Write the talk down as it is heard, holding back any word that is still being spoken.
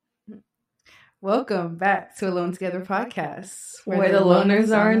Welcome back to Alone Together podcast, where the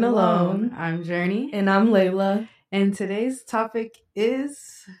loners aren't alone. I'm Journey. And I'm Layla. And today's topic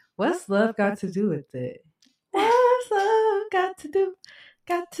is, what's love got to do with it? What's love got to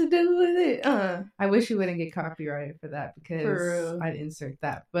do with it? I wish we wouldn't get copyrighted for that because I'd insert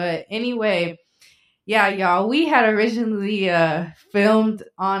that. But anyway, yeah, y'all, we had originally filmed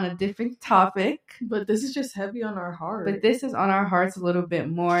on a different topic. But this is just heavy on our heart. But this is on our hearts a little bit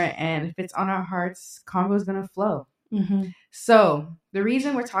more. And if it's on our hearts, convo is going to flow. Mm-hmm. So the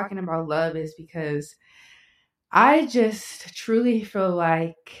reason we're talking about love is because I just truly feel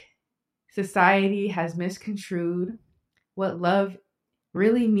like society has misconstrued what love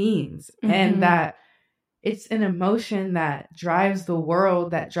really means. Mm-hmm. And that it's an emotion that drives the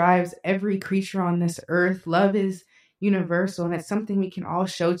world, that drives every creature on this earth. Love is universal and it's something we can all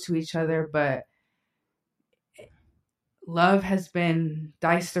show to each other. But love has been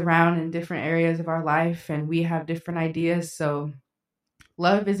diced around in different areas of our life and we have different ideas. So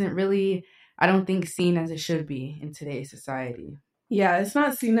love isn't really, I don't think, seen as it should be in today's society. Yeah, it's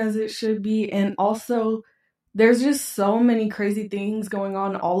not seen as it should be. And also, there's just so many crazy things going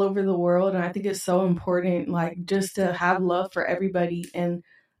on all over the world. And I think it's so important, like, just to have love for everybody and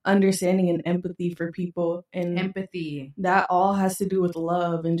understanding and empathy for people. And empathy. That all has to do with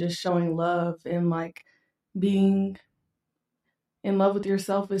love and just showing love and, like, being in love with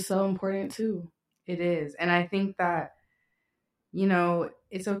yourself is so important too. It is. And I think that, you know,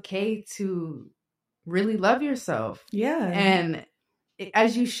 it's okay to really love yourself. Yeah. And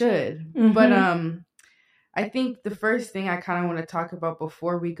as you should. Mm-hmm. But I think the first thing I kind of want to talk about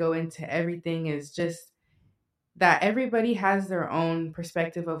before we go into everything is just that everybody has their own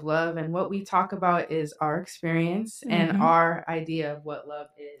perspective of love. And what we talk about is our experience and our idea of what love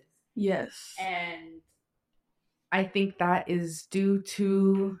is. Yes. And I think that is due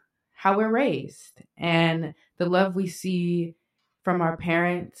to how we're raised and the love we see from our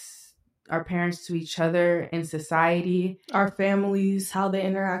parents to each other in society. Our families, how they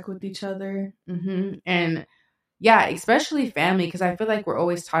interact with each other. Mm-hmm. And yeah, especially family, because I feel like we're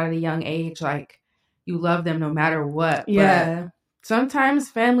always taught at a young age, like, you love them no matter what. Yeah. But sometimes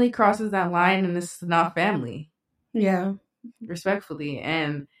family crosses that line and it's not family. Yeah. Respectfully.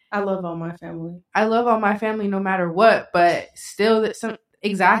 And I love all my family. I love all my family no matter what, but still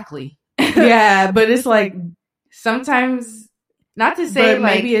exactly. Yeah, but it's like sometimes, not to say but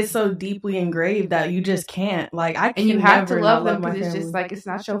like maybe it's so deeply engraved that you just can't. Like I can, and you have to love them because it's just like it's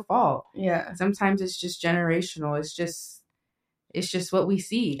not your fault. Yeah. Sometimes it's just generational. It's just what we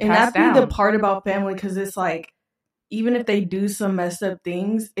see. And that'd be the part about family, because it's like, even if they do some messed up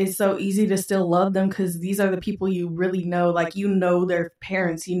things, it's so easy to still love them because these are the people you really know. Like, you know their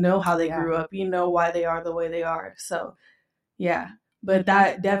parents, you know how they grew up, you know why they are the way they are. So, yeah. But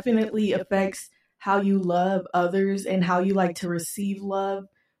that definitely affects how you love others and how you like to receive love,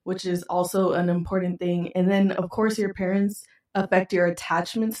 which is also an important thing. And then, of course, your parents affect your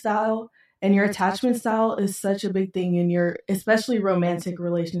attachment style. And your attachment style is such a big thing in your, especially romantic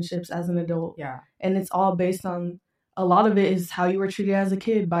relationships as an adult. Yeah. And it's all based on, a lot of it is how you were treated as a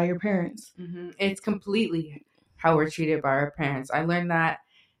kid by your parents. Mm-hmm. It's completely how we're treated by our parents. I learned that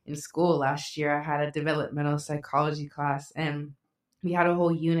in school last year. I had a developmental psychology class and we had a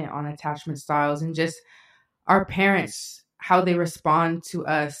whole unit on attachment styles and just our parents, how they respond to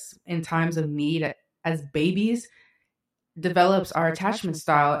us in times of need as babies develops our attachment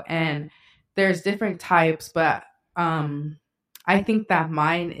style. And there's different types, but I think that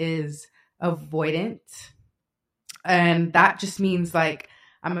mine is avoidant. And that just means like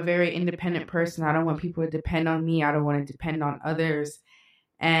I'm a very independent person. I don't want people to depend on me. I don't want to depend on others.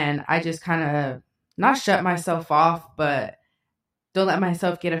 And I just kind of not shut myself off, but don't let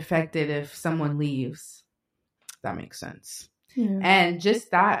myself get affected if someone leaves. If that makes sense. Yeah. And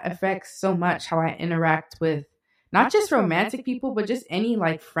just that affects so much how I interact with not just romantic people, but just any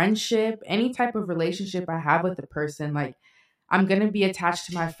like friendship, any type of relationship I have with a person. Like, I'm going to be attached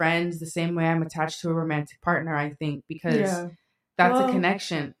to my friends the same way I'm attached to a romantic partner, I think, because that's a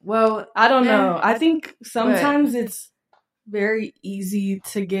connection. Well, I don't know. I think sometimes it's very easy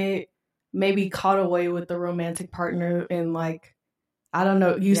to get maybe caught away with the romantic partner and like, I don't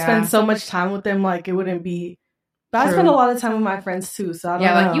know, you spend so much time with them, like it wouldn't be, but I spend a lot of time with my friends too. So I don't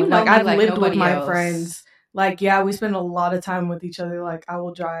know. Like, you know, like I've like lived with my else. friends. Like, yeah, we spend a lot of time with each other. Like I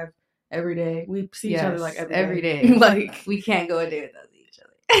will drive every day. We see each other like every day. Like we can't go a day without seeing each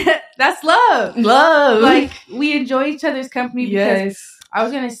other. That's love. Love. Like we enjoy each other's company. Because yes. I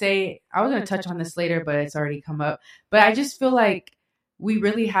was going to touch on this later, but it's already come up. But I just feel like we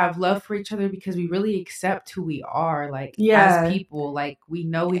really have love for each other because we really accept who we are, like, Yeah. as people. Like, we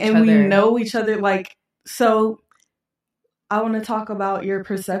know each and other. we know each other. Like, so I want to talk about your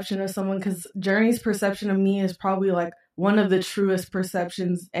perception of someone, because Journey's perception of me is probably like one of the truest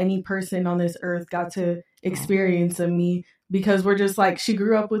perceptions any person on this earth got to experience of me, because we're just like, she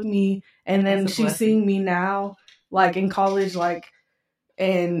grew up with me, and then she's seeing me now, like in college, like,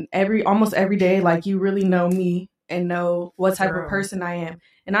 and almost every day, like, you really know me and know what type of person I am.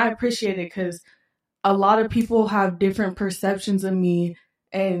 And I appreciate it, because a lot of people have different perceptions of me,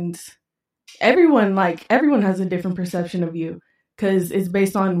 and everyone has a different perception of you, because it's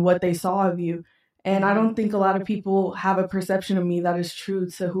based on what they saw of you. And I don't think a lot of people have a perception of me that is true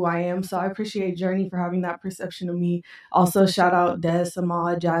to who I am. So I appreciate Journey for having that perception of me. Also, shout out Des,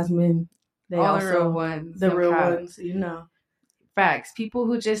 Ahmad, Jasmine. They all also the real ones. The real ones, you know. Facts. People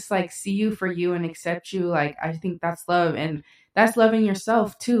who just like see you for you and accept you, like, I think that's love. And that's loving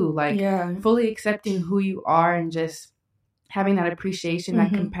yourself too. Like, fully accepting who you are and just having that appreciation,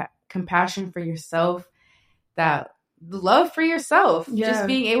 that compassion for yourself, that love for yourself. Just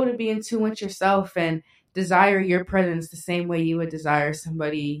being able to be in tune with yourself and desire your presence the same way you would desire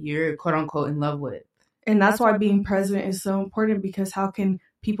somebody you're quote unquote in love with. And that's why being present is so important, because how can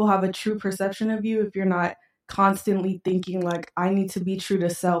people have a true perception of you if you're not constantly thinking like, I need to be true to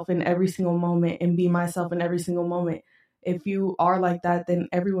self in every single moment and be myself in every single moment? If you are like that, then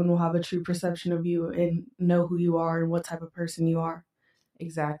everyone will have a true perception of you and know who you are and what type of person you are.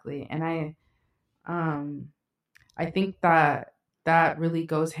 Exactly. And I think that really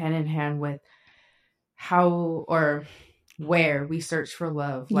goes hand in hand with how or where we search for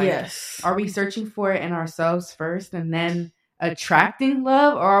love. Like, are we searching for it in ourselves first and then attracting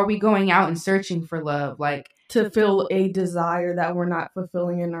love, or are we going out and searching for love, like, to fill a desire that we're not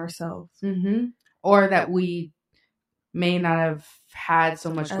fulfilling in ourselves, or that we may not have had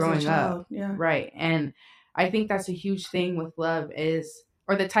so much growing up? Right. And I think that's a huge thing with love,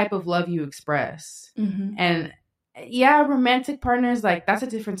 or the type of love you express. And romantic partners, like, that's a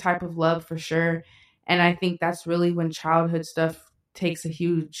different type of love for sure. And I think that's really when childhood stuff takes a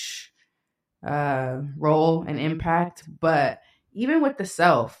huge role and impact. But even with the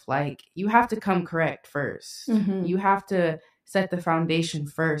self, like, you have to come correct first. You have to set the foundation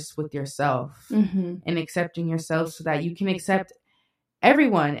first with yourself and accepting yourself so that you can accept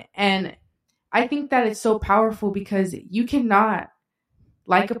everyone. And I think that it's so powerful because you cannot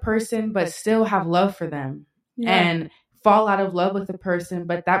like a person but still have love for them, and fall out of love with a person,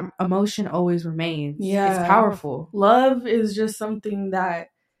 but that emotion always remains. It's powerful. Love is just something that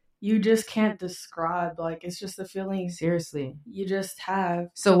you just can't describe. Like, it's just a feeling. Seriously. You just have.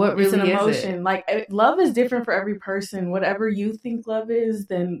 So what really is an emotion? Is it? Like, love is different for every person. Whatever you think love is,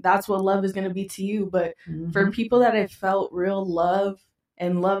 then that's what love is going to be to you. But for people that have felt real love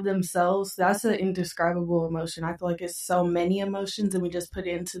and love themselves, that's an indescribable emotion. I feel like it's so many emotions and we just put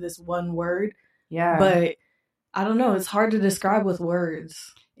it into this one word. Yeah. But I don't know. It's hard to describe with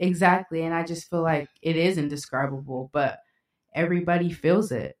words. Exactly. And I just feel like it is indescribable, but everybody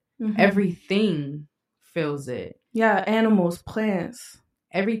feels it. Everything feels it. Yeah. Animals, plants.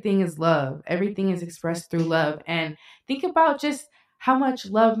 Everything is love. Everything is expressed through love. And think about just how much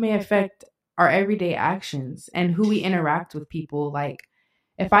love may affect our everyday actions and who we interact with people. Like,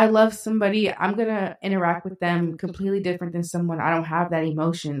 if I love somebody, I'm going to interact with them completely different than someone I don't have that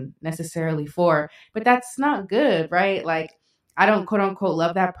emotion necessarily for. But that's not good, right? Like, I don't quote unquote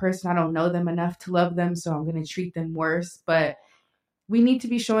love that person. I don't know them enough to love them, so I'm going to treat them worse. But we need to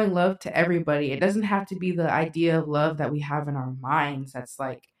be showing love to everybody. It doesn't have to be the idea of love that we have in our minds. That's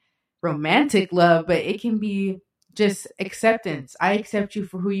like romantic love, but it can be just acceptance. I accept you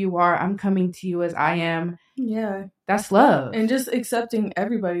for who you are. I'm coming to you as I am. Yeah. That's love. And just accepting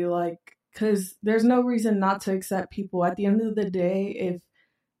everybody, like, because there's no reason not to accept people. At the end of the day, if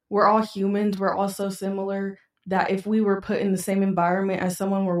we're all humans, we're all so similar that if we were put in the same environment as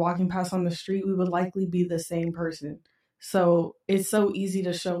someone we're walking past on the street, we would likely be the same person. So it's so easy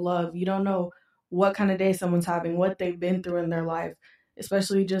to show love. You don't know what kind of day someone's having, what they've been through in their life,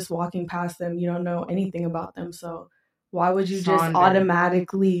 especially just walking past them. You don't know anything about them. So why would you just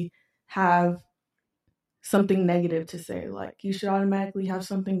automatically have something negative to say? Like, you should automatically have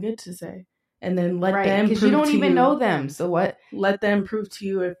something good to say. And then let them prove to you. Because you don't even know them. So what? Let them prove to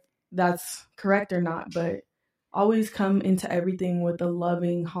you if that's correct or not. But always come into everything with a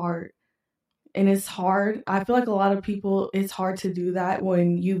loving heart. And it's hard. I feel like a lot of people, it's hard to do that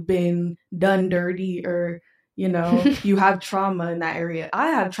when you've been done dirty or, you know, you have trauma in that area.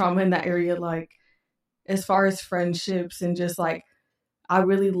 I have trauma in that area, like, as far as friendships and just, like, I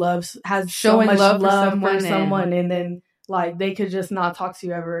really has showing so much love for someone and then like they could just not talk to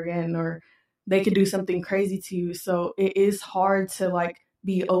you ever again, or they could do something crazy to you. So it is hard to like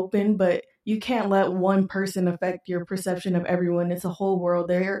be open, but you can't let one person affect your perception of everyone. It's a whole world.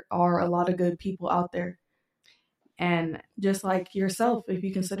 There are a lot of good people out there. And just like yourself, if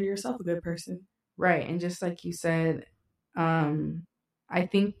you consider yourself a good person. Right. And just like you said, I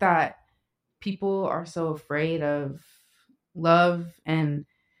think that people are so afraid of love and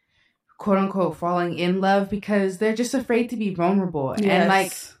quote unquote falling in love because they're just afraid to be vulnerable. Yes. And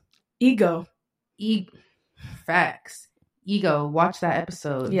like ego. Facts. Ego. Watch that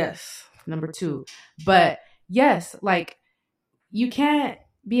episode. Yes. Number 2. But yes, like you can't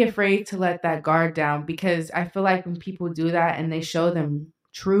be afraid to let that guard down, because I feel like when people do that and they show them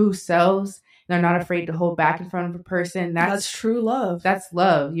true selves, they're not afraid to hold back in front of a person. That's true love. That's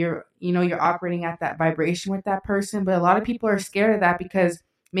love. You're operating at that vibration with that person. But a lot of people are scared of that because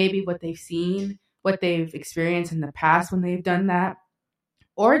maybe what they've seen, what they've experienced in the past when they've done that,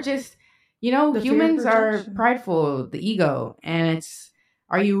 or just, humans are prideful, the ego. And it's,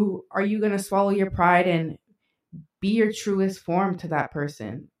 are you going to swallow your pride and be your truest form to that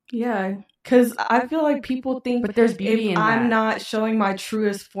person? Yeah. Because I feel like people think, but there's beauty in that. I'm not showing my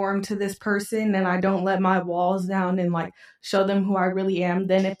truest form to this person and I don't let my walls down and like show them who I really am,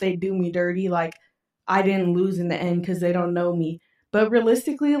 then if they do me dirty, like I didn't lose in the end because they don't know me. But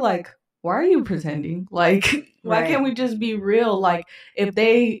realistically, like, why are you pretending? Like, why can't we just be real? Like, if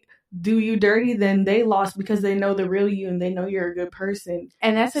they do you dirty, then they lost because they know the real you and they know you're a good person.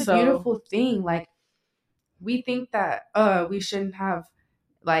 And that's a beautiful thing. Like, we think that we shouldn't have,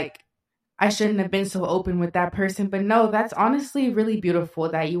 like, I shouldn't have been so open with that person. But no, that's honestly really beautiful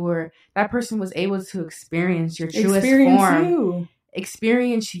that that person was able to experience your truest form.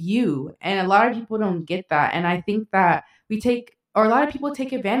 Experience you. And a lot of people don't get that. And I think that a lot of people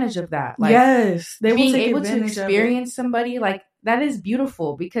take advantage of that. Like, yes, they being able to experience somebody, like, that is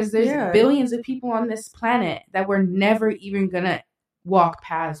beautiful, because there's billions of people on this planet that we're never even gonna walk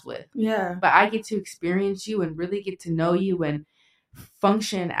paths with. Yeah. But I get to experience you and really get to know you and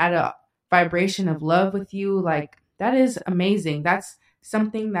function at a vibration of love with you. Like, that is amazing. That's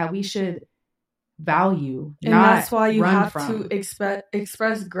something that we should value. And that's why you have to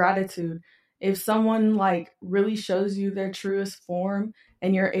express gratitude. If someone like really shows you their truest form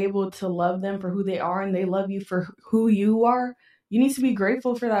and you're able to love them for who they are and they love you for who you are, you need to be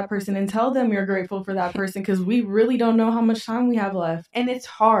grateful for that person and tell them you're grateful for that person, because we really don't know how much time we have left. And it's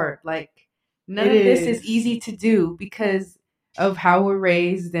hard. Like, none of this is easy to do because of how we're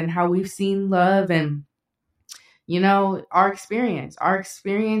raised and how we've seen love and, our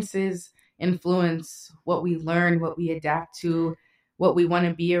experiences influence what we learn, what we adapt to, what we want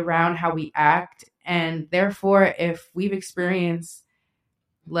to be around, how we act. And therefore, if we've experienced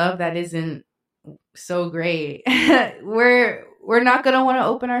love that isn't so great, we're not going to want to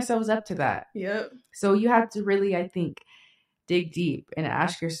open ourselves up to that. Yep. So you have to really, I think, dig deep and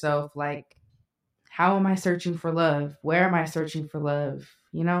ask yourself, like, how am I searching for love? Where am I searching for love?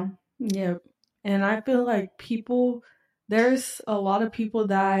 Yep. And I feel like there's a lot of people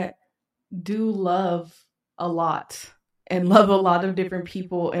that do love a lot and love a lot of different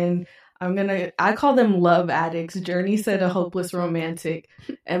people. And I call them love addicts. Journey said a hopeless romantic,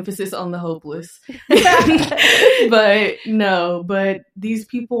 emphasis on the hopeless. But these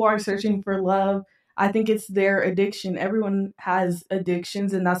people are searching for love. I think it's their addiction. Everyone has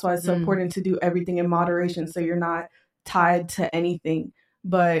addictions, and that's why it's so important to do everything in moderation so you're not tied to anything.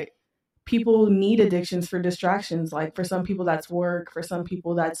 But people need addictions for distractions. Like, for some people that's work, for some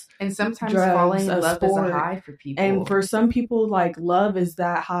people that's and sometimes drugs, falling in love is a high for people. And for some people, like, love is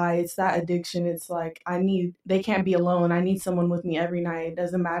that high. It's that addiction. It's like, they can't be alone. I need someone with me every night. It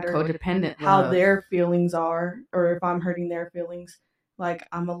doesn't matter codependent how love. Their feelings are, or if I'm hurting their feelings. Like,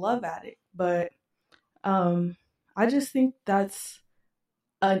 I'm a love addict. But I just think that's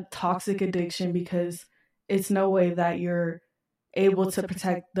a toxic addiction, because it's no way that you're able to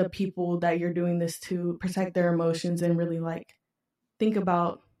protect the people that you're doing this to, protect their emotions, and really like think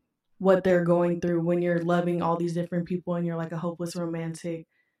about what they're going through when you're loving all these different people and you're like a hopeless romantic,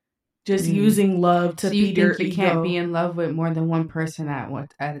 just using love to feed your ego. You can't be in love with more than one person at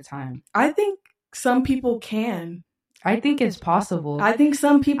a time? I think some people can. I think it's possible. I think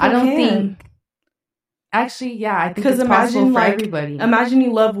some people can. I don't think. Actually, yeah, I think it's possible for everybody. Imagine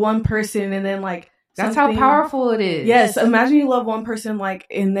you love one person and then like. That's how powerful it is. Yes. Imagine you love one person, like,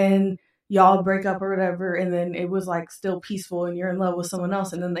 and then y'all break up or whatever, and then it was like still peaceful and you're in love with someone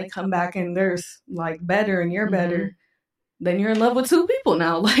else, and then they come back and there's like better and you're better. Then you're in love with two people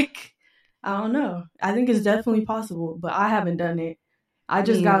now. Like, I don't know. I think it's definitely possible, but I haven't done it. I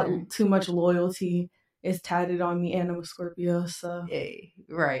just got too much loyalty is tatted on me, and I'm a Scorpio, so. Yay.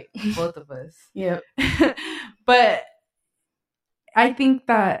 Right. Both of us. Yep. But I think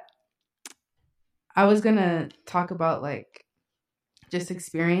that I was going to talk about like just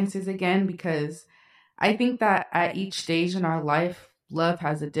experiences again, because I think that at each stage in our life, love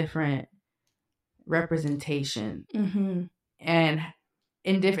has a different representation. Mm-hmm. And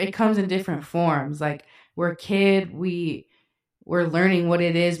it comes in different forms. Like, we're a kid, we're learning what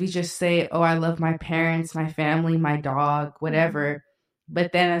it is. We just say, oh, I love my parents, my family, my dog, whatever.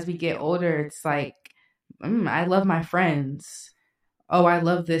 But then as we get older, it's like, I love my friends. Oh, I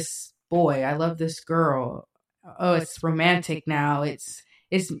love this boy. I love this girl. Oh, it's romantic now. It's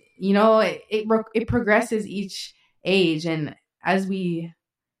you know, it progresses each age, and as we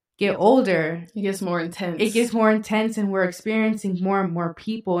get older, it gets more intense. It gets more intense, and we're experiencing more and more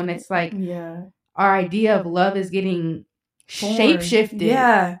people, and it's like, yeah, our idea of love is getting shape-shifted.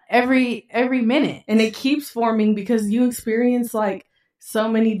 Yeah, every minute, and it keeps forming because you experience like so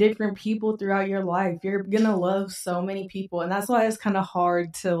many different people throughout your life. You're gonna love so many people, and that's why it's kind of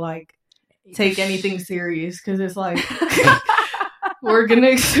hard to like take anything serious, because it's like we're gonna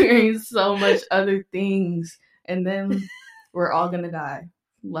experience so much other things, and then we're all gonna die.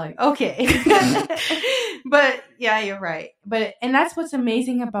 Like, okay. But yeah, you're right. And that's what's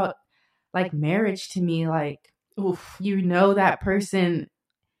amazing about like marriage to me. Like, oof, you know that person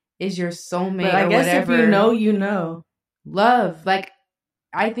is your soulmate. But I guess whatever. If you know, you know. Love, like,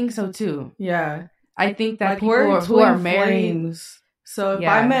 I think so too. Yeah, I think that like people who are married. Flames. So if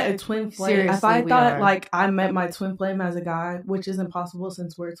I met a twin flame, seriously, if I thought like I met my twin flame as a guy, which is impossible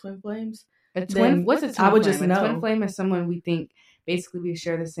since we're twin flames. A twin? What's a twin flame? I would just know. A twin flame is someone we think basically we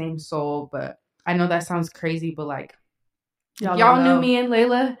share the same soul, but I know that sounds crazy, but like, y'all knew me and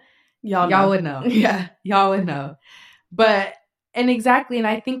Layla, y'all would know. Yeah, y'all would know. But and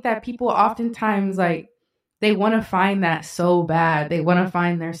I think that people oftentimes like they want to find that so bad. They want to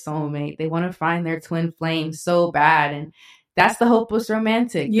find their soulmate. They want to find their twin flame so bad, and that's the hopeless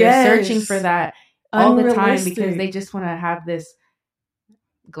romantic. Yes. They're searching for that all the time because they just want to have this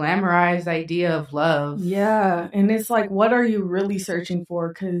glamorized idea of love. Yeah, and it's like, what are you really searching for?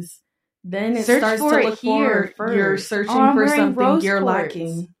 Because then it starts to look for you're searching for something you're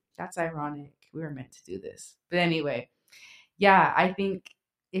lacking. That's ironic. We were meant to do this. But anyway, yeah, I think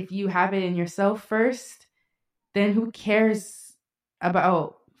if you have it in yourself first, then who cares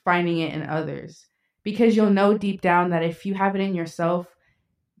about finding it in others? Because you'll know deep down that if you have it in yourself,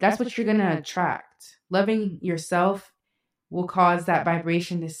 that's what you're going to attract. Loving yourself will cause that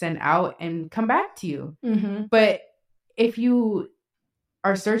vibration to send out and come back to you. Mm-hmm. But if you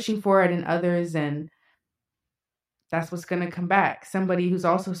are searching for it in others, and that's what's going to come back. Somebody who's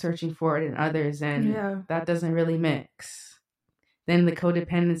also searching for it in others, and that doesn't really mix. Then the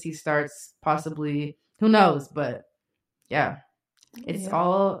codependency starts, possibly. Who knows? But yeah, it's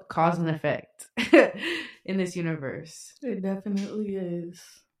all cause and effect in this universe. It definitely is.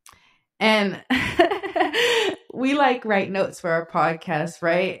 And we like write notes for our podcast,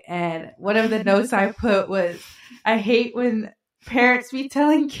 right? And one of the notes I put was, I hate when parents be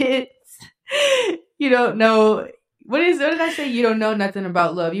telling kids, you don't know, what did I say? You don't know nothing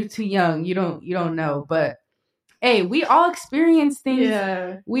about love. You're too young. You don't know. But hey, we all experience things.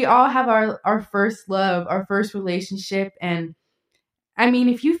 Yeah. We all have our first love, our first relationship. And I mean,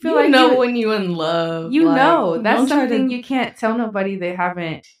 if you feel when you're in love, you know, that's something you can't tell nobody they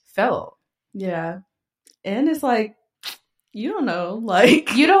haven't felt. Yeah. And it's like, you don't know.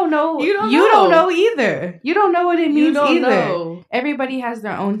 Like, you don't know. You don't know either. You don't know what it means either. Know. Everybody has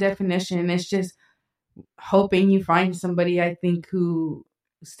their own definition. It's just hoping you find somebody, I think, whose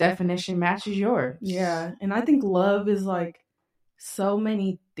definition matches yours. Yeah. And I think love is like so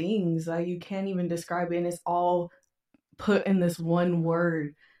many things that you can't even describe it, and it's all put in this one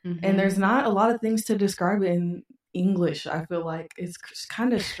word. Mm-hmm. And there's not a lot of things to describe it in English. I feel like it's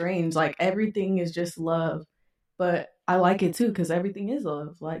kind of strange. Like, everything is just love. But I like it too, because everything is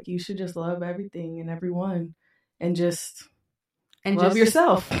love. Like, you should just love everything and everyone, and just love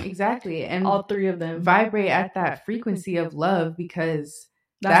yourself. Exactly. And all three of them vibrate at that frequency of love, because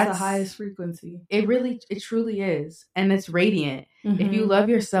that's the highest frequency. It truly is. And it's radiant. Mm-hmm. If you love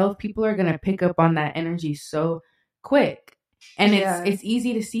yourself, people are going to pick up on that energy so quick. And it's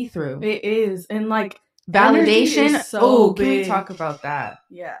easy to see through. It is. And like, validation. So can we talk about that?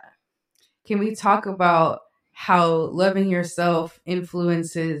 Yeah. Can we talk about how loving yourself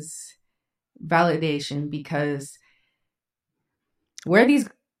influences validation? Because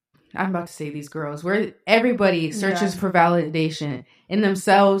I'm about to say these girls, where everybody searches for validation in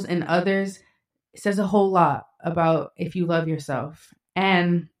themselves and others, it says a whole lot about if you love yourself.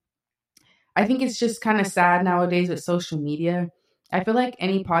 And I think it's just kind of sad nowadays with social media. I feel like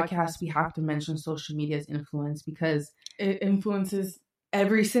any podcast we have to mention social media's influence because it influences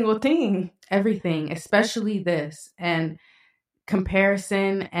every single thing. Everything, especially this and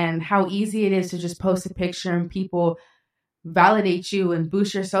comparison and how easy it is to just post a picture and people validate you and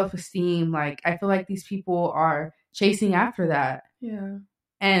boost your self-esteem. Like, I feel like these people are chasing after that. Yeah.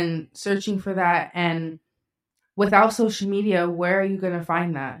 And searching for that. And without social media, where are you going to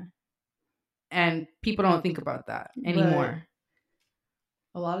find that? And people don't think about that anymore.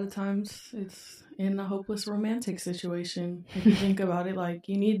 But a lot of times it's in a hopeless romantic situation. If you think about it, like,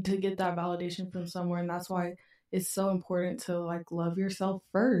 you need to get that validation from somewhere. And that's why it's so important to, like, love yourself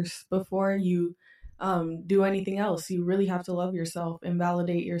first before you do anything else. You really have to love yourself and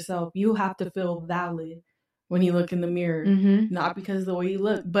validate yourself. You have to feel valid when you look in the mirror, not because of the way you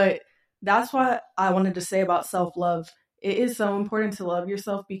look. But that's what I wanted to say about self-love. It is so important to love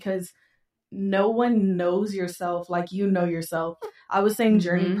yourself because no one knows yourself like you know yourself. I was saying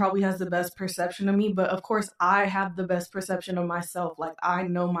Journey probably has the best perception of me, but of course I have the best perception of myself. Like, I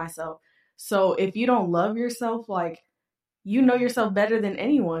know myself. So if you don't love yourself, like, you know yourself better than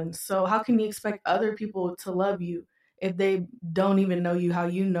anyone. So how can you expect other people to love you if they don't even know you how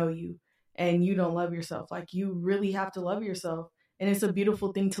you know you and you don't love yourself? Like, you really have to love yourself. And it's a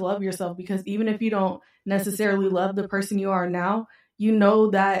beautiful thing to love yourself because even if you don't necessarily love the person you are now, you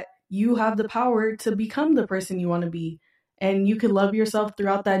know that you have the power to become the person you want to be. And you can love yourself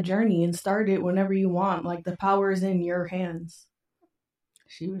throughout that journey and start it whenever you want. Like, the power is in your hands.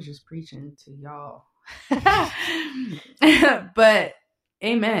 She was just preaching to y'all. But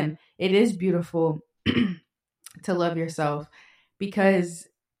amen. It is beautiful to love yourself because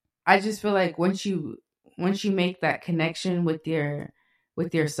I just feel like once you make that connection with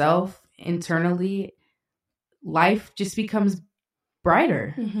yourself internally, life just becomes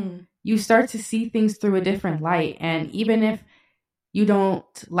brighter. You start to see things through a different light. And even if you don't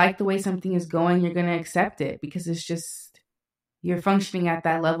like the way something is going, you're going to accept it because it's just, you're functioning at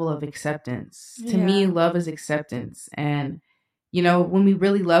that level of acceptance. To me, love is acceptance. And, you know, when we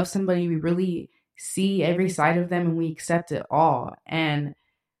really love somebody, we really see every side of them and we accept it all. And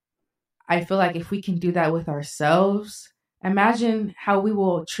I feel like if we can do that with ourselves, imagine how we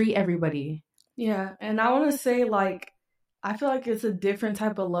will treat everybody. Yeah. And I want to say, like, I feel like it's a different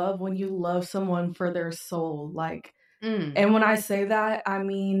type of love when you love someone for their soul. Like, and when I say that, I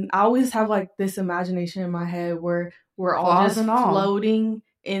mean, I always have like this imagination in my head where we're all just floating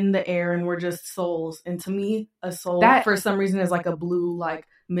in the air and we're just souls. And to me, a soul for some reason is like a blue, like,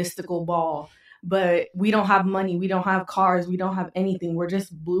 mystical ball. But we don't have money. We don't have cars. We don't have anything. We're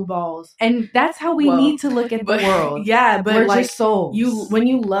just blue balls. And that's how we need to look at the world. Yeah, but we're like, just souls. When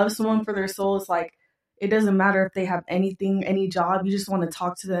you love someone for their soul, it's like, it doesn't matter if they have anything, any job. You just want to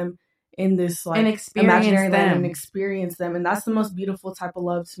talk to them in this, like, imaginary land and experience them. And that's the most beautiful type of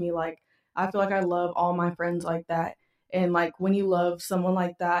love to me. Like, I feel like I love all my friends like that. And like, when you love someone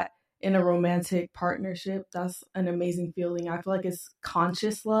like that in a romantic partnership, that's an amazing feeling. I feel like it's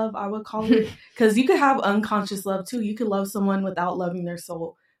conscious love, I would call it. Because you could have unconscious love too. You could love someone without loving their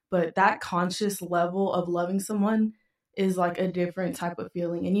soul. But that conscious level of loving someone is like a different type of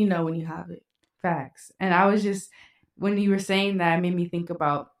feeling. And you know when you have it. Facts. And I was just, when you were saying that, it made me think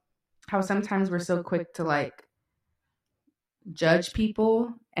about how sometimes we're so quick to like judge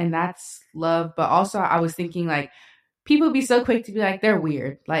people, and that's love. But also I was thinking, like, people be so quick to be like, they're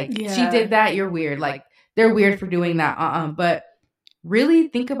weird. Like, she did that, you're weird. Like, they're weird for doing that. But really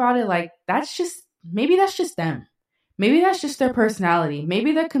think about it, like, maybe that's just them. Maybe that's just their personality.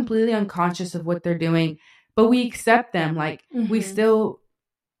 Maybe they're completely unconscious of what they're doing, but we accept them. Like, we still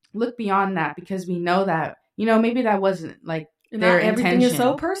look beyond that because we know that, you know, maybe that wasn't like their intention. Everything is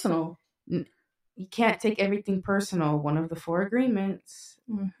so personal. You can't take everything personal. One of the 4 agreements.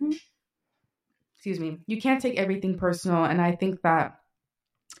 Excuse me. You can't take everything personal. And I think that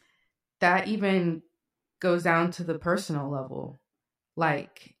even goes down to the personal level.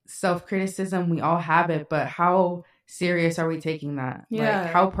 Like, self-criticism, we all have it, but how serious are we taking that? Yeah.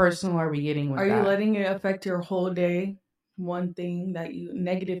 Like, how personal are we getting with that? Are you letting it affect your whole day? One thing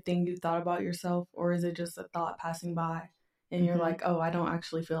negative thing you thought about yourself, or is it just a thought passing by and you're like, oh, I don't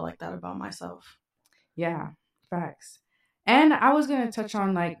actually feel like that about myself? Yeah, facts. And I was going to touch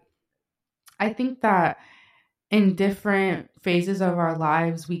on, like, I think that in different phases of our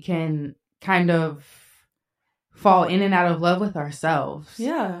lives, we can kind of fall in and out of love with ourselves.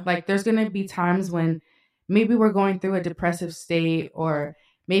 Yeah. Like, there's going to be times when maybe we're going through a depressive state, or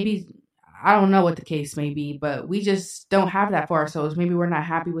maybe, I don't know what the case may be, but we just don't have that for ourselves. Maybe we're not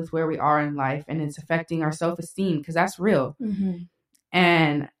happy with where we are in life and it's affecting our self-esteem, because that's real.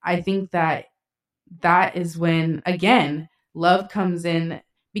 And I think that is when, again, love comes in,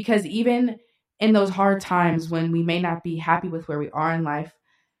 because even in those hard times when we may not be happy with where we are in life,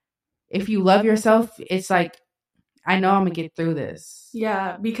 if you love yourself, it's like, I know I'm gonna get through this.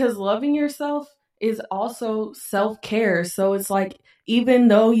 Yeah, because loving yourself is also self-care. So it's like, even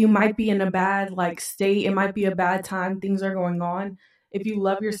though you might be in a bad like state, it might be a bad time, things are going on. If you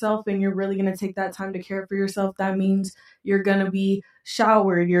love yourself and you're really going to take that time to care for yourself, that means you're going to be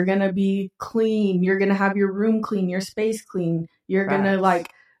showered, you're going to be clean, you're going to have your room clean, your space clean. You're going to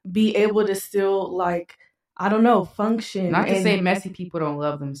like be able to still like, I don't know, function. Not to say messy people don't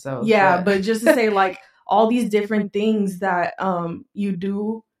love themselves. Yeah, but just to say like all these different things that you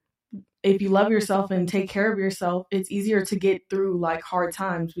do. If you love yourself and take care of yourself, it's easier to get through like hard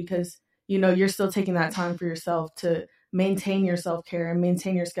times, because you know you're still taking that time for yourself to maintain your self-care and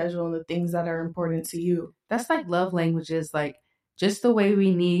maintain your schedule and the things that are important to you. That's like love languages, like just the way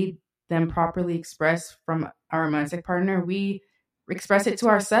we need them properly expressed from our romantic partner, we express it to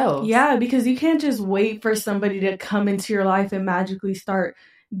ourselves. Yeah, because you can't just wait for somebody to come into your life and magically start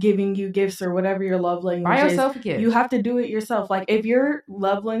giving you gifts or whatever your love language Buy yourself a gift. You have to do it yourself. Like if your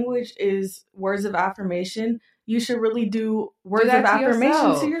love language is words of affirmation, you should really do words of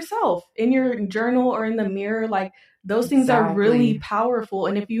affirmation to yourself in your journal or in the mirror. Like those things are really powerful.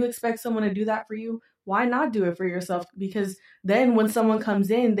 And if you expect someone to do that for you, why not do it for yourself? Because then when someone comes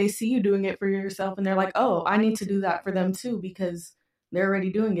in, they see you doing it for yourself and they're like, oh, I need to do that for them too, because they're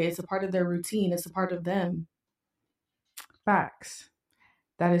already doing it. It's a part of their routine. It's a part of them. Facts.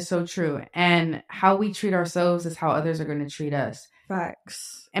 That is so true. And how we treat ourselves is how others are going to treat us.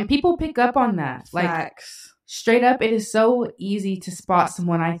 Facts. And people pick up on that. Like, facts. Straight up, it is so easy to spot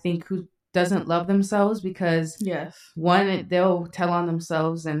someone, I think, who doesn't love themselves, because yes, one, they'll tell on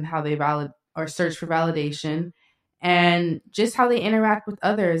themselves and how they search for validation, and just how they interact with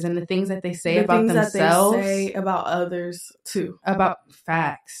others and the things that they say about themselves. That they say about others too. About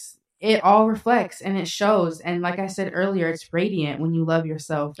facts. It all reflects and it shows. And like I said earlier, it's radiant when you love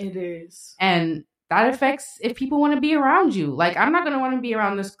yourself. It is. And that affects if people want to be around you. Like, I'm not going to want to be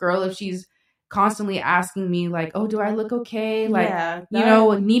around this girl if she's constantly asking me, like, oh, do I look okay? Like, yeah,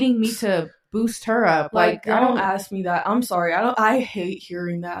 needing me to boost her up. Like I don't ask me that. I'm sorry. I hate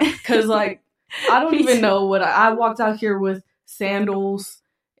hearing that, because like, I don't even know what I walked out here with sandals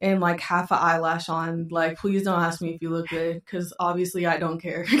and like half an eyelash on. Like, please don't ask me if you look good, because obviously I don't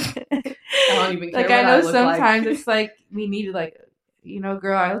care. I don't even care. Like, I know sometimes it's like we need to, like,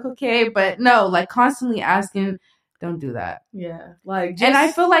 girl, I look okay, but no, like constantly asking, don't do that. Yeah, like, and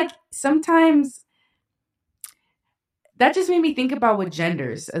I feel like sometimes that just made me think about with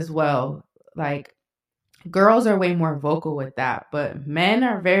genders as well. Like, girls are way more vocal with that, but men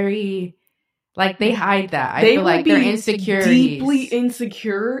are very, like, they hide that. I feel like they're insecure, deeply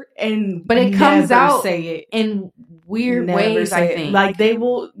insecure, but it comes out say it in weird ways. I think like they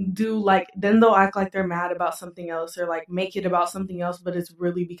will do, like, then they'll act like they're mad about something else or like make it about something else, but it's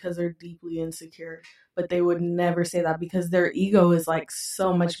really because they're deeply insecure. But they would never say that because their ego is like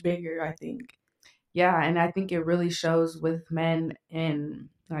so much bigger, I think. Yeah, and I think it really shows with men in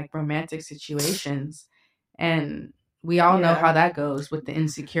like romantic situations, and we all know how that goes with the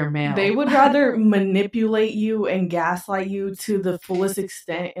insecure male. They would rather manipulate you and gaslight you to the fullest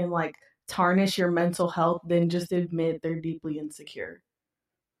extent and like tarnish your mental health than just admit they're deeply insecure.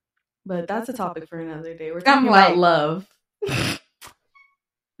 But that's a topic for another day. We're talking about love.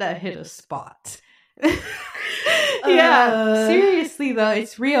 That hit a spot. Yeah, seriously though,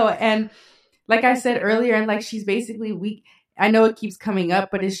 it's real. And like I said earlier, and like she's basically weak. I know it keeps coming up,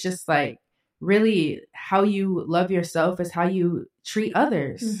 but it's just like, really, how you love yourself is how you treat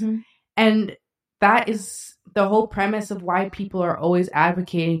others. Mm-hmm. And that is the whole premise of why people are always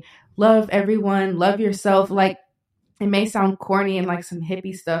advocating love everyone, love yourself. Like, it may sound corny and like some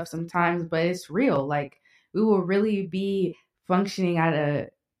hippie stuff sometimes, but it's real. Like, we will really be functioning at a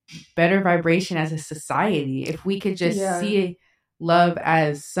better vibration as a society if we could just see love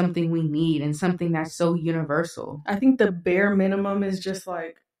as something we need and something that's so universal. I think the bare minimum is just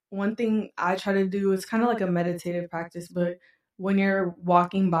like, one thing I try to do is kind of like a meditative practice, but when you're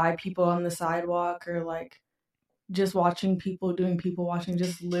walking by people on the sidewalk or like just watching people doing people watching,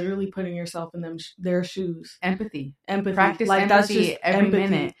 just literally putting yourself in their shoes. Empathy. Practice like empathy, that's just every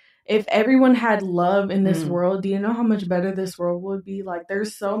minute. If everyone had love in this world, do you know how much better this world would be? Like,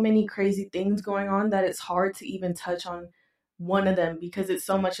 there's so many crazy things going on that it's hard to even touch on one of them because it's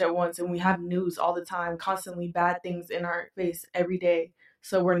so much at once, and we have news all the time, constantly bad things in our face every day.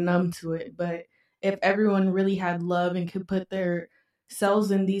 So we're numb to it. But if everyone really had love and could put their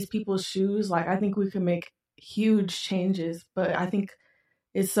selves in these people's shoes, like, I think we could make huge changes. But I think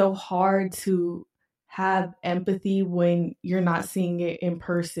it's so hard to have empathy when you're not seeing it in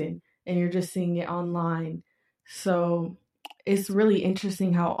person and you're just seeing it online. So it's really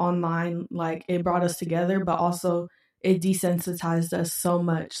interesting how online, like, it brought us together, but also it desensitized us so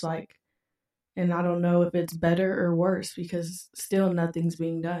much. Like, and I don't know if it's better or worse because still nothing's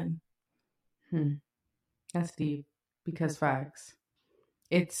being done. That's deep, because facts.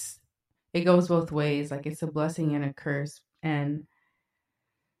 It goes both ways. Like, it's a blessing and a curse. And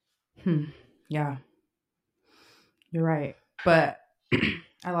yeah, you're right. But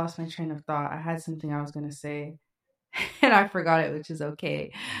I lost my train of thought. I had something I was gonna say and I forgot it, which is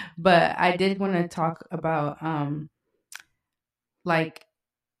okay. But I did want to talk about like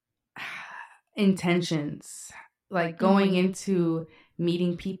intentions, like going into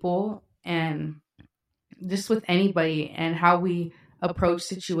meeting people and just with anybody and how we approach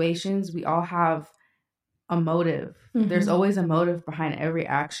situations. We all have a motive. There's always a motive behind every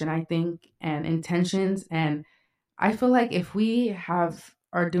action, I think, and intentions. And I feel like if we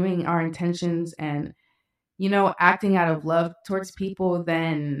are doing our intentions and, you know, acting out of love towards people,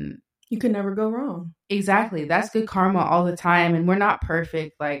 then you can never go wrong. Exactly. That's good karma all the time. And we're not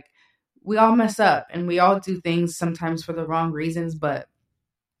perfect. Like, we all mess up and we all do things sometimes for the wrong reasons. But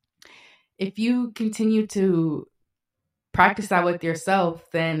if you continue to practice that with yourself,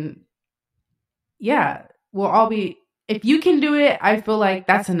 then yeah, we'll all be, if you can do it, I feel like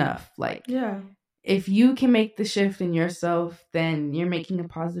that's enough. Like, yeah, if you can make the shift in yourself, then you're making a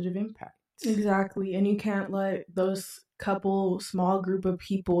positive impact. Exactly. And you can't let those couple small group of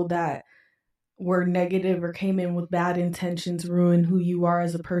people that were negative or came in with bad intentions ruin who you are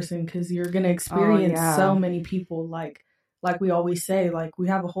as a person, because you're going to experience so many people. Like we always say, like, we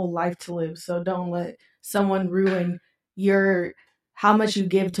have a whole life to live. So don't let someone ruin how much you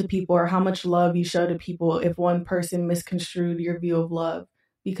give to people or how much love you show to people if one person misconstrued your view of love.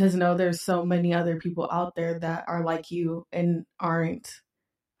 Because no, there's so many other people out there that are like you and aren't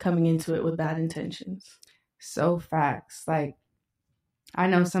coming into it with bad intentions. So facts. Like, I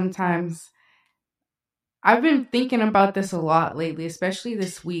know sometimes I've been thinking about this a lot lately, especially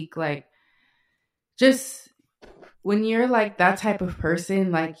this week. Like, just when you're like that type of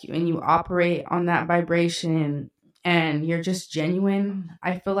person, like, when you operate on that vibration and you're just genuine,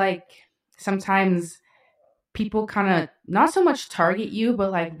 I feel like sometimes people kind of not so much target you,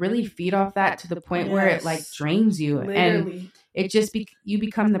 but like really feed off that to the point where it like drains you. Literally. And it just you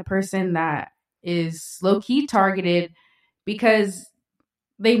become the person that is low key targeted because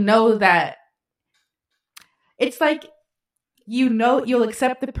they know that it's like, you know, you'll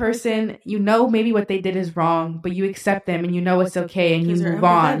accept the person, you know, maybe what they did is wrong, but you accept them and you know it's okay and you move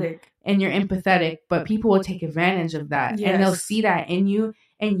on and you're empathetic, but people will take advantage of that. Yes. And they'll see that in you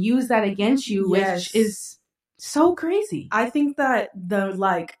and use that against you, which is so crazy. I think that the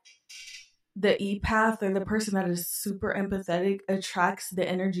empath or the person that is super empathetic attracts the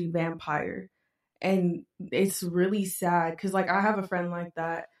energy vampire. And it's really sad because, like, I have a friend like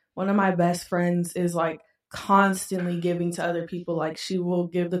that. One of my best friends is like constantly giving to other people. Like, she will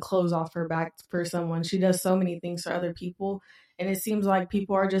give the clothes off her back for someone. She does so many things for other people. And it seems like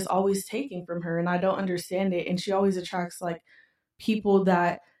people are just always taking from her. And I don't understand it. And she always attracts like people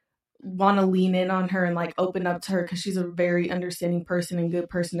that want to lean in on her and like open up to her because she's a very understanding person and good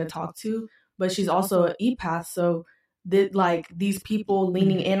person to talk to. But she's also an empath. So that, like, these people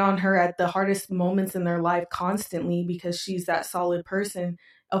leaning in on her at the hardest moments in their life constantly because she's that solid person,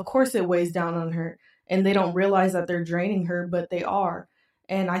 of course it weighs down on her. And they don't realize that they're draining her, but they are.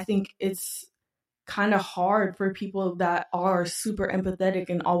 And I think it's kind of hard for people that are super empathetic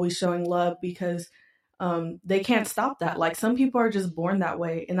and always showing love because they can't stop that. Like, some people are just born that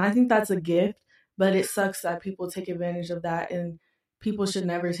way. And I think that's a gift, but it sucks that people take advantage of that. And people should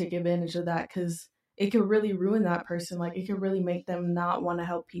never take advantage of that because it could really ruin that person. Like, it could really make them not want to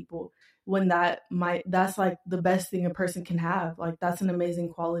help people when that's like the best thing a person can have. Like, that's an amazing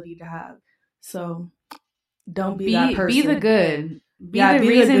quality to have. So don't be that person. Be the good. Be the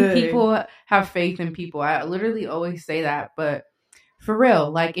reason people have faith in people. I literally always say that. But for real,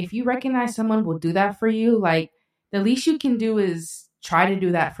 like, if you recognize someone will do that for you, like, the least you can do is try to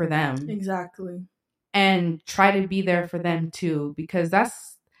do that for them. Exactly. And try to be there for them too. Because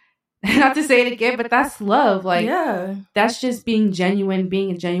that's, not to say it again, but that's love. Like, that's just being genuine,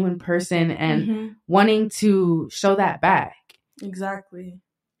 being a genuine person and wanting to show that back. Exactly.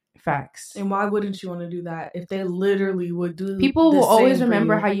 Facts. And why wouldn't you want to do that if they literally would do? People will always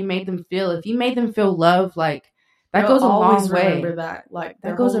remember how you made them feel. If you made them feel love, like, that goes a long way. Remember that, like,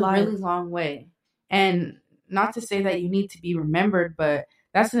 that goes a really long way. And not to say that you need to be remembered, but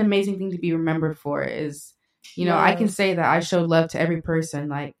that's an amazing thing to be remembered for, is You know, I can Yes. say that I showed love to every person.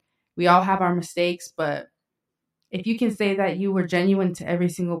 Like, we all have our mistakes, but if you can say that you were genuine to every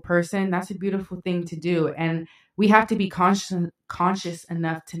single person, that's a beautiful thing to do. And we have to be conscious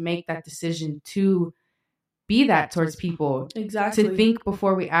enough to make that decision to be that towards people, Exactly. to think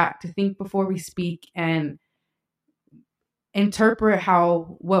before we act, to think before we speak, and interpret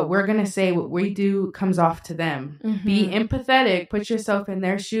how what we're going to say, what we do comes off to them. Be empathetic, put yourself in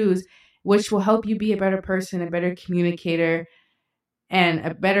their shoes, which will help you be a better person, a better communicator, and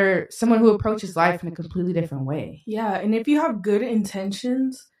a better someone who approaches life in a completely different way. Yeah, and if you have good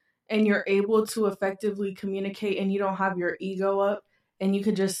intentions and you're able to effectively communicate and you don't have your ego up and you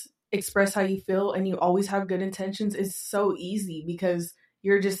could just express how you feel and you always have good intentions, it's so easy because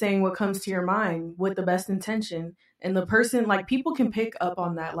you're just saying what comes to your mind with the best intention. And the person, like, people can pick up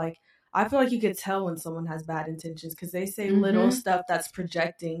on that. Like, I feel like you could tell when someone has bad intentions because they say little stuff that's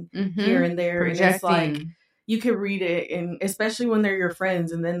projecting here and there. And it's like, you could read it, and especially when they're your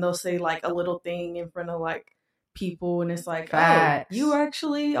friends, and then they'll say like a little thing in front of like people, and it's like, Facts. oh, you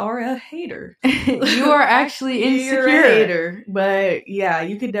actually are a hater. You are actually insecure. You're a hater. But yeah,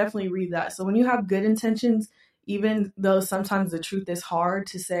 you could definitely read that. So when you have good intentions, even though sometimes the truth is hard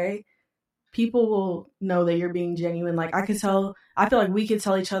to say, people will know that you're being genuine. Like, I feel like we could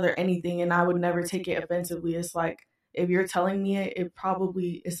tell each other anything and I would never take it offensively. It's like, if you're telling me it, it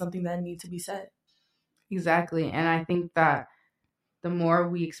probably is something that needs to be said. Exactly. And I think that the more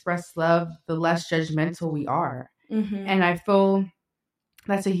we express love, the less judgmental we are. And I feel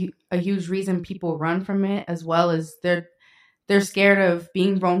that's a huge reason people run from it, as well as they're scared of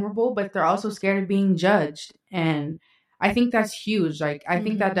being vulnerable, but they're also scared of being judged. And I think that's huge. Like, I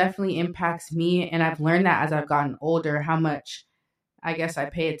think that definitely impacts me. And I've learned that as I've gotten older, how much I guess I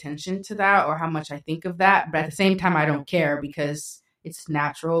pay attention to that or how much I think of that. But at the same time, I don't care because it's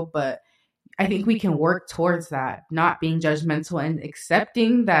natural. But I think we can work towards that, not being judgmental and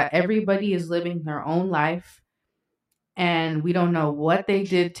accepting that everybody is living their own life and we don't know what they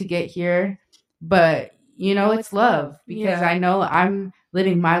did to get here. But, you know, it's love because I know I'm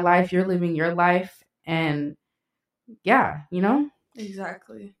living my life, you're living your life. And yeah, you know?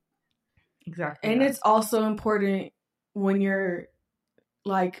 Exactly. And it's also important when you're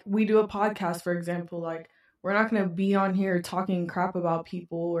like, we do a podcast, for example, like, we're not going to be on here talking crap about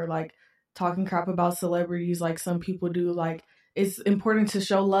people or like talking crap about celebrities like some people do. Like, it's important to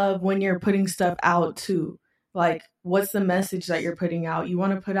show love when you're putting stuff out too. Like, what's the message that you're putting out? You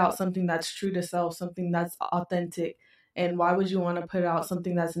want to put out something that's true to self, something that's authentic. And why would you want to put out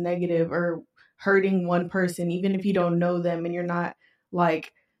something that's negative or hurting one person, even if you don't know them and you're not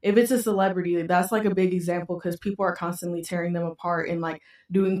like, if it's a celebrity, that's like a big example because people are constantly tearing them apart and like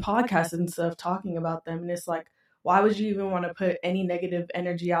doing podcasts and stuff talking about them. And it's like, why would you even want to put any negative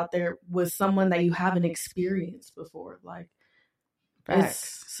energy out there with someone that you haven't experienced before? Like,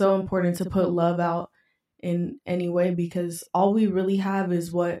 it's so important to put love out in any way because all we really have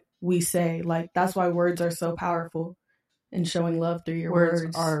is what we say. Like, that's why words are so powerful, and showing love through your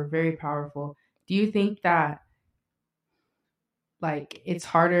words are very powerful. Do you think that like it's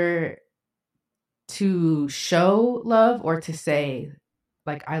harder to show love or to say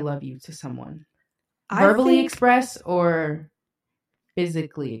like I love you to someone? Verbally express or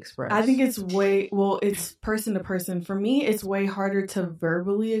physically express? I think it's it's person to person. For me, it's way harder to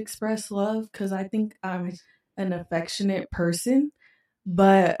verbally express love because I think I'm an affectionate person.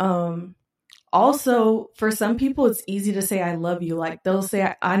 But also, for some people, it's easy to say I love you. Like, they'll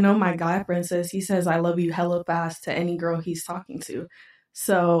say, I know my guy friend he says I love you hella fast to any girl he's talking to.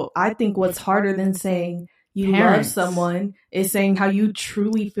 So I think what's harder than saying you love someone is saying how you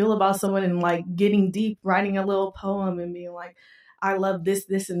truly feel about someone and like getting deep, writing a little poem and being like, I love this,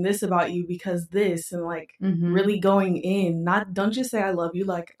 this, and this about you because this, and like really going in. Don't just say I love you,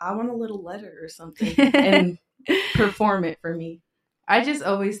 like I want a little letter or something and perform it for me. I just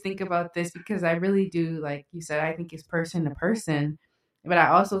always think about this because I really do, like you said, I think it's person to person, but I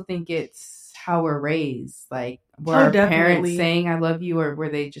also think it's how we're raised. Like, were our parents saying I love you or were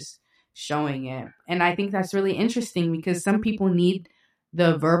they just showing it? And I think that's really interesting because some people need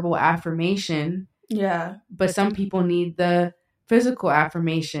the verbal affirmation. Yeah. But some people need the physical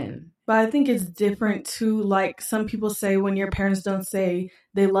affirmation. But I think it's different too. Like, some people say when your parents don't say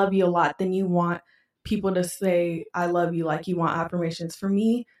they love you a lot, then you want people to say I love you, like you want affirmations. For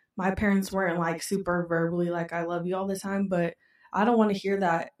me, my parents weren't like super verbally like I love you all the time, but I don't want to hear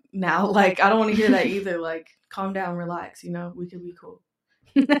that now. Like, I don't want to hear that either. Like, calm down, relax, you know, we could be cool.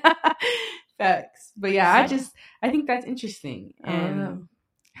 Facts. But yeah, I think that's interesting and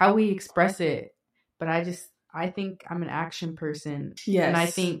how we express it. But I think I'm an action person. Yes. And I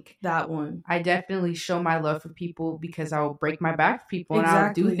think that one. I definitely show my love for people because I'll break my back for people and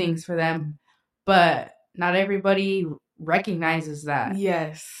I'll do things for them. But not everybody recognizes that.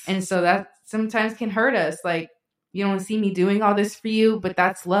 Yes. And so that sometimes can hurt us. Like, you don't see me doing all this for you, but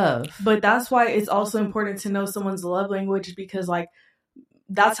that's love. But that's why it's also important to know someone's love language, because like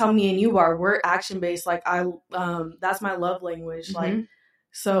that's how me and you are. We're action based. Like that's my love language. Mm-hmm. Like,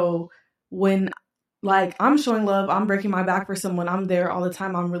 so when like I'm showing love, I'm breaking my back for someone, I'm there all the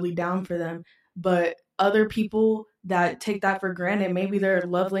time, I'm really down for them. But other people that take that for granted, maybe their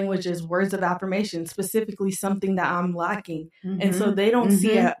love language is words of affirmation, specifically something that I'm lacking. Mm-hmm. And so they don't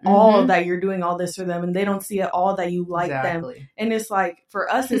see at all that you're doing all this for them, and they don't see at all that you like them. And it's like, for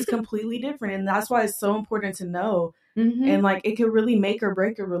us, it's completely different. And that's why it's so important to know. Mm-hmm. And like, it could really make or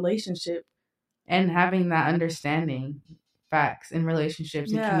break a relationship. And having that understanding, facts in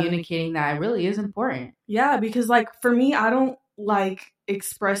relationships, and communicating that really is important. Yeah, because like for me, I don't like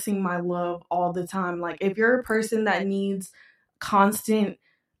expressing my love all the time. Like, if you're a person that needs constant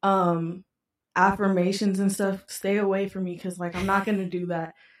affirmations and stuff, stay away from me, because like I'm not gonna do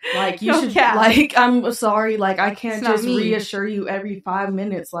that. Like, you should like, I'm sorry, like I can't just reassure you every 5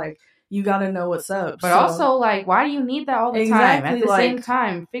 minutes. Like, you gotta know what's up. But also, like, why do you need that all the time? At the same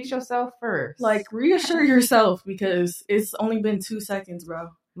time, fix yourself first. Like, reassure yourself, because it's only been 2 seconds, bro.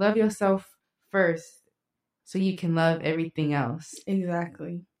 Love yourself first, so you can love everything else.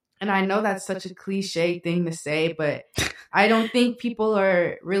 Exactly. And I know that's such a cliche thing to say, but I don't think people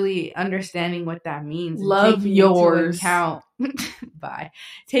are really understanding what that means. Love yours.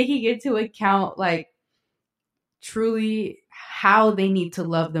 Taking into account, like, truly how they need to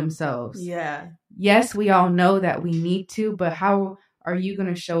love themselves. Yeah. Yes, we all know that we need to, but how are you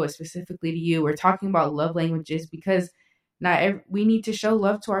going to show it specifically to you? We're talking about love languages because we need to show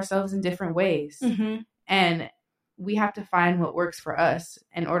love to ourselves in different ways. Mm-hmm. And we have to find what works for us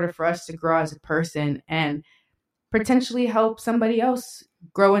in order for us to grow as a person and potentially help somebody else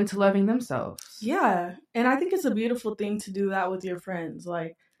grow into loving themselves. Yeah. And I think it's a beautiful thing to do that with your friends.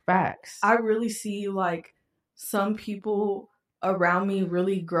 Like, facts. I really see like some people around me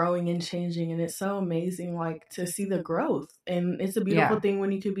really growing and changing, and it's so amazing, like, to see the growth. And it's a beautiful thing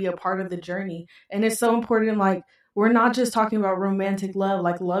when you could be a part of the journey. And it's so important, like, we're not just talking about romantic love.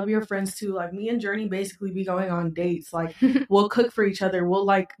 Like, love your friends too. Like, me and Journey basically be going on dates. Like, we'll cook for each other. We'll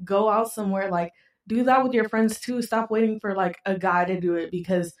like go out somewhere. Like, do that with your friends too. Stop waiting for like a guy to do it,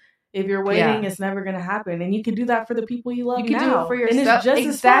 because if you're waiting, it's never going to happen. And you can do that for the people you love now. You can do it for yourself. And it's just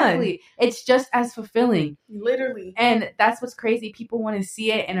exactly. as fun. It's just as fulfilling. Literally. And that's what's crazy. People want to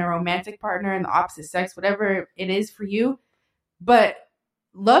see it in a romantic partner in the opposite sex, whatever it is for you. But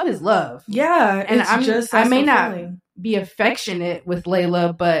love is love. Yeah. And I may not be affectionate with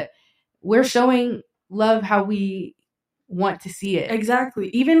Layla, but we're showing love how we want to see it. Exactly.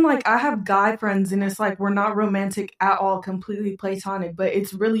 Even like, I have guy friends, and it's like, we're not romantic at all, completely platonic, but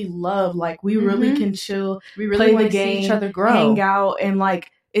it's really love. Like, we really can chill, we really play the game, see each other grow, hang out, and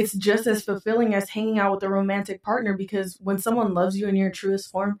like, it's just as fulfilling as hanging out with a romantic partner, because when someone loves you in your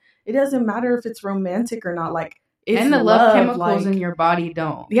truest form, it doesn't matter if it's romantic or not. Like, it's and the love chemicals in your body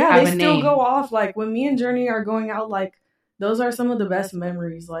don't. Yeah, they still go off. Like, when me and Journey are going out, like, those are some of the best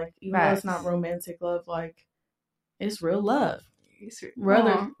memories. Like, even though it's not romantic love, like, it's real love. It's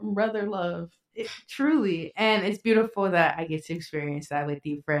brother love. Truly. And it's beautiful that I get to experience that with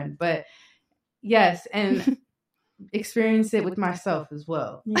you, friend. But yes, and experience it with myself as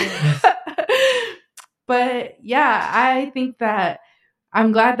well. Yes. But yeah, I think that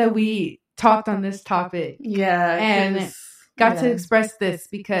I'm glad that we talked on this topic. Yeah. And got to express this,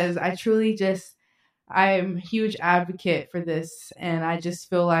 because I truly I'm a huge advocate for this. And I just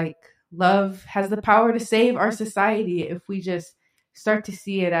feel like love has the power to save our society if we just start to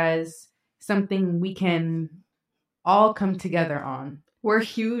see it as something we can all come together on. We're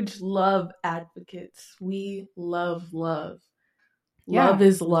huge love advocates. We love love. Yeah. Love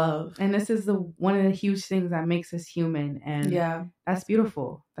is love. And this is one of the huge things that makes us human. And that's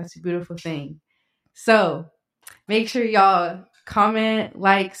beautiful. That's a beautiful thing. So make sure y'all comment,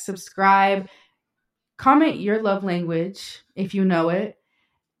 like, subscribe. Comment your love language if you know it.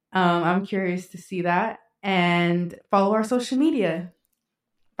 I'm curious to see that. And follow our social media.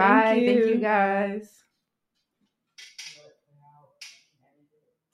 Bye. Thank you guys.